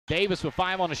Davis with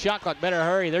 5 on the shot clock. Better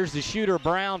hurry. There's the shooter,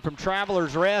 Brown, from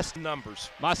Travelers Rest. Numbers.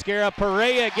 Mascara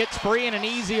Perea gets free in an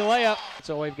easy layup. That's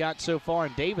all we've got so far.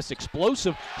 And Davis,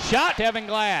 explosive shot. Tevin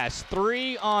Glass,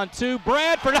 3 on 2.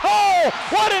 Bradford. Oh,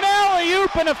 what an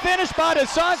alley-oop and a finish by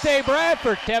DeSante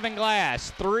Bradford. Tevin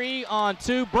Glass, 3 on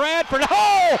 2. Bradford.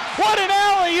 Oh, what an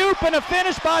alley-oop and a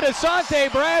finish by DeSante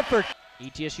Bradford.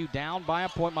 ETSU down by a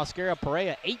point. Mascara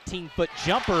Perea, 18-foot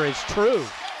jumper is true.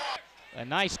 A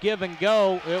nice give and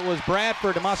go. It was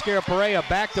Bradford to Mascara Perea.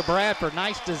 Back to Bradford.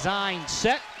 Nice design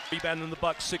set. Rebounding the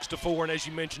Bucks 6-4, and as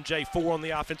you mentioned, Jay, 4 on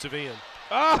the offensive end.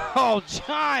 Oh,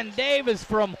 John Davis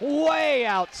from way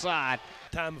outside.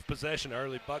 Time of possession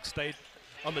early. Bucks stayed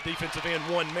on the defensive end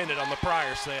 1 minute on the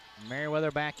prior set.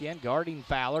 Merriweather back in, guarding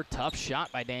Fowler. Tough shot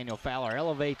by Daniel Fowler.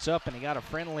 Elevates up, and he got a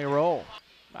friendly roll.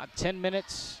 About 10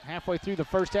 minutes halfway through the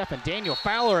first half, and Daniel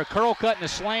Fowler, a curl cut and a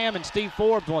slam, and Steve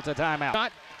Forbes wants a timeout.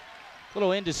 Shot.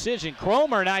 Little indecision.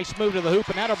 Cromer, nice move to the hoop,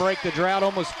 and that'll break the drought.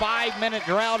 Almost 5-minute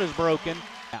drought is broken.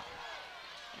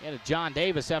 And John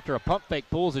Davis, after a pump fake,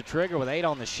 pulls the trigger with 8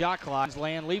 on the shot clock.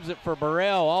 Land leaves it for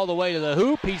Burrell all the way to the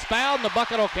hoop. He's fouled, and the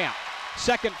bucket will count.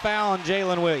 Second foul on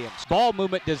Jalen Williams. Ball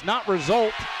movement does not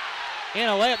result in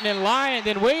a layup. And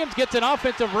then Williams gets an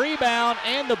offensive rebound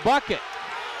and the bucket.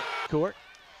 Court.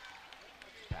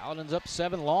 Paladins up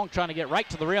 7 long, trying to get right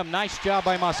to the rim. Nice job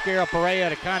by Mascara Perea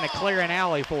to kind of clear an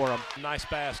alley for him. Nice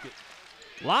basket.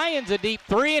 Lions a deep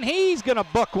 3, and he's going to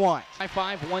book one.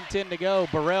 5, 1:10 to go.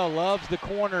 Burrell loves the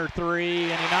corner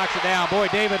 3, and he knocks it down. Boy,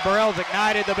 David Burrell's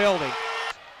ignited the building.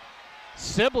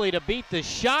 Sibley to beat the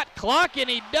shot clock, and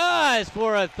he does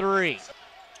for a 3.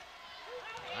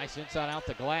 Nice inside out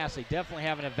the glass. They definitely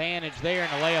have an advantage there,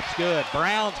 and the layup's good.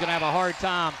 Brown's going to have a hard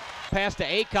time. Pass to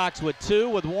Acox with 2,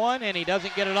 with 1, and he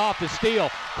doesn't get it off the steal.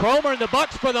 Cromer and the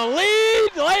Bucks for the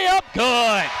lead. Layup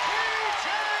good.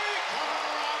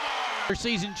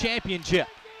 Season championship.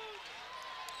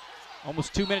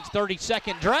 Almost 2 minutes,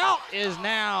 30-second drought is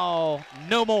now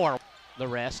no more. The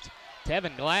rest.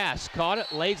 Tevin Glass caught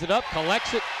it, lays it up,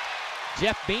 collects it.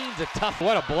 Jeff Beans, a tough,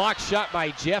 what a block shot by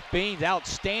Jeff Beans.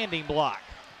 Outstanding block.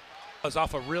 It was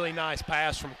off a really nice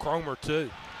pass from Cromer, too.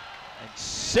 And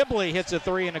Sibley hits a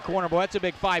 3 in the corner. Boy, that's a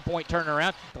big 5-point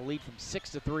turnaround. The lead from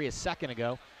 6-3 a second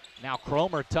ago. Now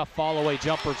Cromer, tough fall-away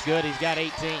jumper's good. He's got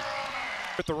 18.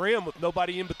 At the rim with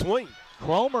nobody in between.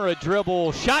 Cromer a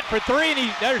dribble, shot for 3,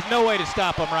 and there's no way to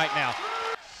stop him right now.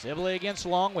 Sibley against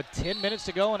Long with 10 minutes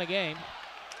to go in the game.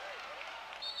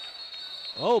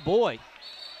 Oh boy.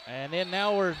 And then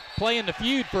now we're playing the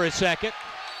feud for a second.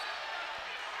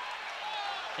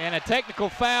 And a technical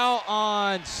foul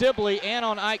on Sibley and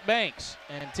on Ike Banks.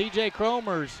 And TJ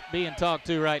Cromer's being talked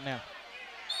to right now.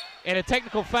 And a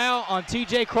technical foul on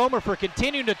TJ Cromer for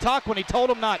continuing to talk when he told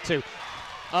him not to.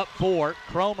 Up 4.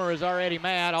 Cromer is already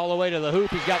mad all the way to the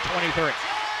hoop. He's got 23.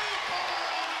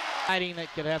 That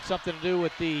could have something to do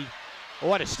with the,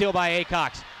 what a steal by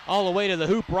Acox. All the way to the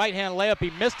hoop, right-hand layup. He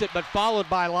missed it, but followed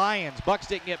by Lions. Bucks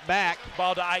didn't get back.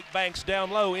 Ball to Ike Banks down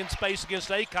low, in space against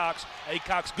Acox.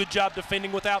 Acox, good job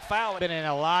defending without fouling. Been in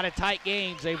a lot of tight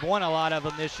games. They've won a lot of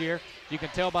them this year. You can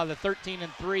tell by the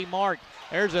 13-3 mark.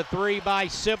 There's a 3 by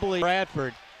Sibley.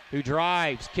 Bradford, who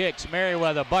drives, kicks.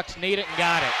 Merriweather, Bucks need it and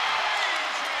got it.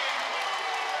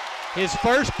 His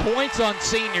first points on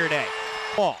senior day.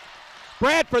 Ball.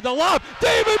 Bradford, the lob.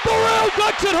 David Burrell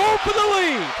ducks it home for the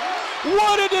lead.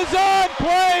 What a design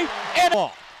play. And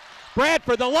ball.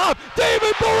 Bradford, the lob.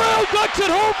 David Burrell ducks it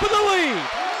home for the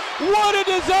lead. What a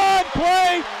design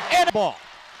play. And ball.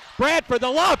 Bradford, the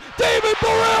lob. David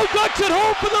Burrell ducks it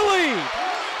home for the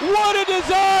lead. What a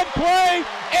design play.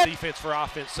 And defense for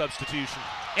offense substitution.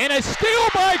 And a steal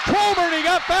by Cromer, and he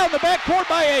got fouled in the backcourt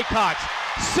by Acox.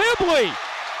 Sibley.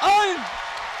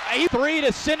 A 3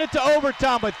 to send it to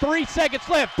overtime with 3 seconds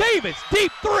left. Davis,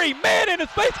 deep 3, man in his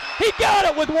face. He got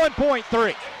it with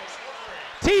 1.3.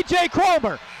 TJ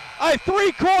Cromer, a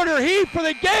 3-quarter heave for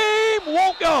the game,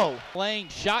 won't go. Lane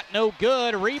shot no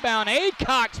good, rebound.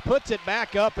 Acox puts it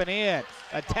back up and in.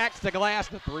 Attacks the glass,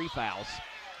 the 3 fouls.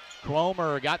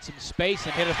 Cromer got some space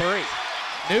and hit a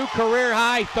 3. New career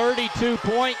high, 32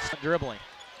 points. Dribbling.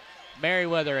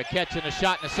 Merriweather a catch and a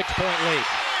shot and a 6-point lead.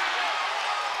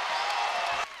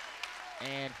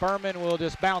 And Furman will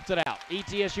just bounce it out.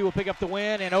 ETSU will pick up the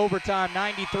win in overtime,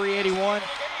 93-81.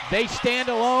 They stand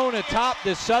alone atop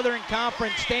the Southern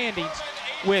Conference standings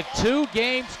with 2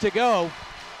 games to go.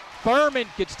 Furman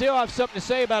could still have something to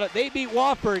say about it. They beat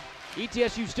Wofford.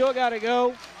 ETSU still got to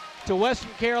go to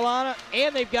Western Carolina,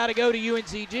 and they've got to go to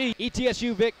UNCG.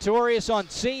 ETSU victorious on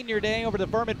senior day over the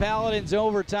Furman Paladins,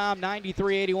 overtime,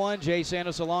 93-81. Jay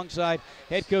Santos alongside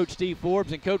head coach Steve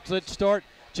Forbes. And coach, let's start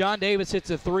John Davis hits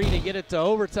a 3 to get it to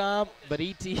overtime, but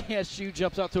ETSU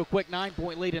jumps out to a quick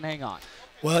 9-point lead and hang on.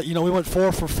 Well, we went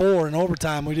 4 for 4 in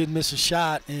overtime. We didn't miss a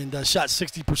shot and shot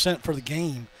 60% for the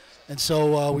game. And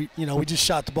so, we just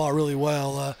shot the ball really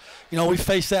well. We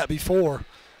faced that before.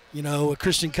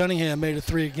 Christian Cunningham made a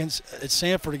 3 at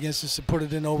Sanford against us and put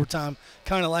it in overtime,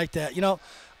 kind of like that.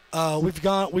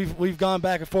 We've gone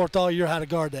back and forth all year how to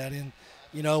guard that. And,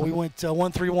 we went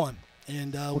 1-3-1.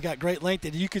 And we got great length.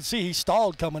 And you could see he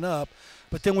stalled coming up,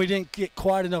 but then we didn't get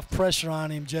quite enough pressure on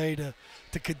him, Jay,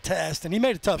 to contest. And he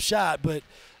made a tough shot, but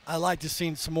I like to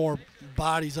see some more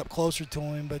bodies up closer to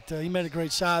him. But he made a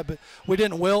great shot. But we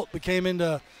didn't wilt. We came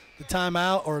into the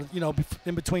timeout or,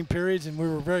 in between periods, and we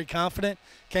were very confident.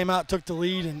 Came out, took the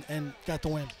lead, and got the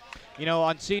win.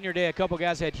 On senior day, a couple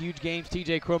guys had huge games.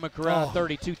 TJ Cromer,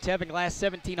 32. Tevin Glass,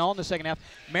 17 all in the second half.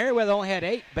 Merriweather only had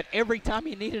 8, but every time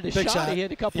he needed a shot, he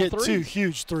hit a couple threes. He hit 2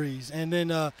 huge threes. And then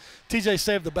TJ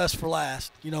saved the best for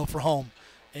last, for home.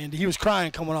 And he was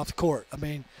crying coming off the court. I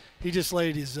mean, he just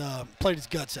played his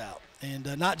guts out.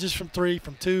 And not just from 3,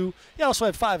 from 2. He also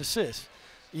had 5 assists,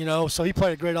 so he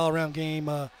played a great all-around game.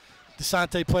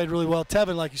 DeSante played really well.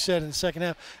 Tevin, like you said, in the second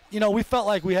half. We felt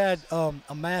like we had a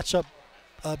matchup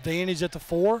advantage at the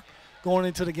 4 going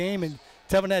into the game, and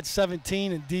Tevin had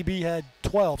 17 and DB had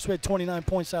 12, so we had 29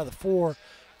 points out of the 4,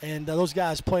 and those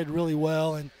guys played really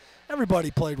well, and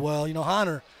everybody played well.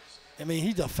 Hunter,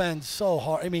 he defends so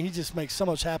hard. He just makes so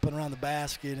much happen around the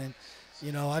basket, and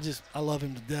I love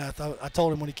him to death. I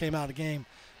told him when he came out of the game,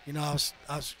 I was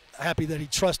happy that he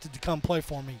trusted to come play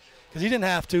for me, because he didn't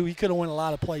have to. He could have went a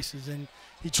lot of places, and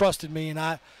he trusted me, and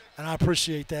I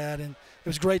appreciate that. And it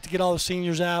was great to get all the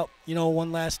seniors out,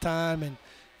 one last time.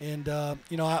 And I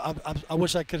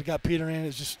wish I could have got Peter in.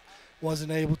 It just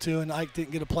wasn't able to, and Ike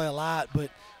didn't get to play a lot.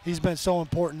 But he's been so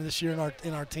important this year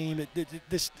in our team.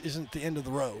 This isn't the end of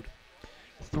the road.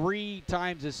 3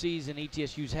 times this season,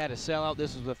 ETSU's had a sellout.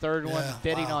 This was the 3rd one,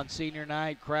 fitting on senior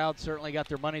night. Crowd certainly got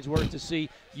their money's worth to see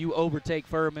you overtake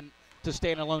Furman to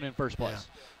stand alone in first place.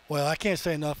 Yeah. Well, I can't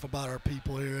say enough about our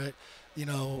people here.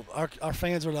 Our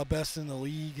fans are the best in the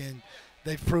league, and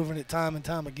they've proven it time and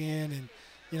time again.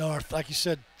 And, like you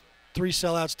said, 3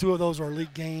 sellouts, 2 of those are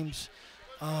league games.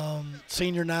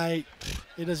 Senior night,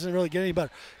 it doesn't really get any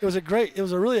better. It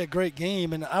was really a great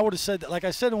game, and I would have said that, like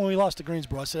I said when we lost to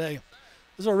Greensboro, I said, hey,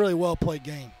 this is a really well-played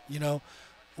game.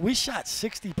 We shot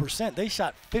 60%. They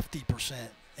shot 50%.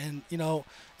 And,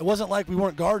 it wasn't like we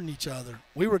weren't guarding each other.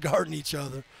 We were guarding each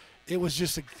other. It was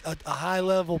just a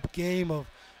high-level game of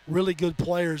really good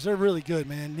players. They're really good,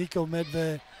 man. Nico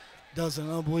Medved does an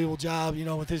unbelievable job,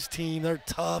 with his team. They're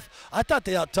tough. I thought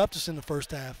they out-toughed us in the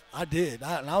first half. I did.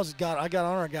 I got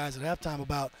on our guys at halftime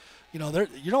about, you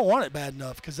don't want it bad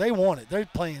enough, because they want it. They're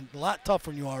playing a lot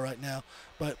tougher than you are right now.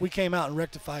 But we came out and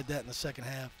rectified that in the second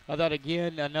half. I thought,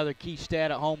 again, another key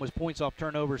stat at home was points off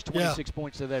turnovers, 26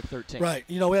 points to their 13. Right.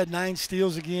 We had 9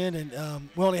 steals again, and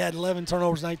we only had 11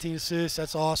 turnovers, 19 assists.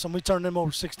 That's awesome. We turned them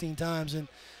over 16 times.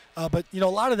 But, a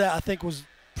lot of that I think was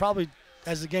probably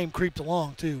as the game creeped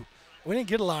along, too. We didn't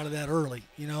get a lot of that early.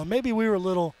 Maybe we were a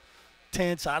little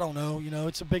tense. I don't know.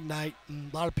 It's a big night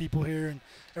and a lot of people here, and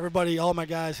everybody, all my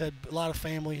guys had a lot of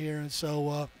family here. And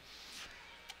so,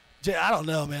 Jay, I don't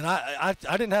know, man. I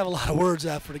didn't have a lot of words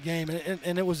after the game,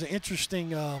 and it was an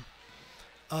interesting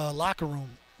locker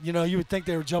room. You would think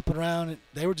they were jumping around, and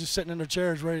they were just sitting in their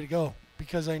chairs ready to go,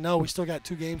 because they know we still got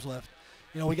 2 games left.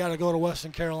 We got to go to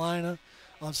Western Carolina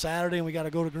on Saturday, and we got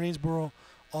to go to Greensboro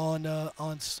on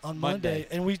Monday.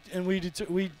 And we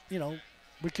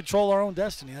control our own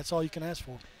destiny. That's all you can ask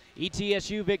for.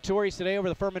 ETSU victorious today over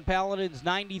the Furman Paladins,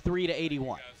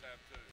 93-81.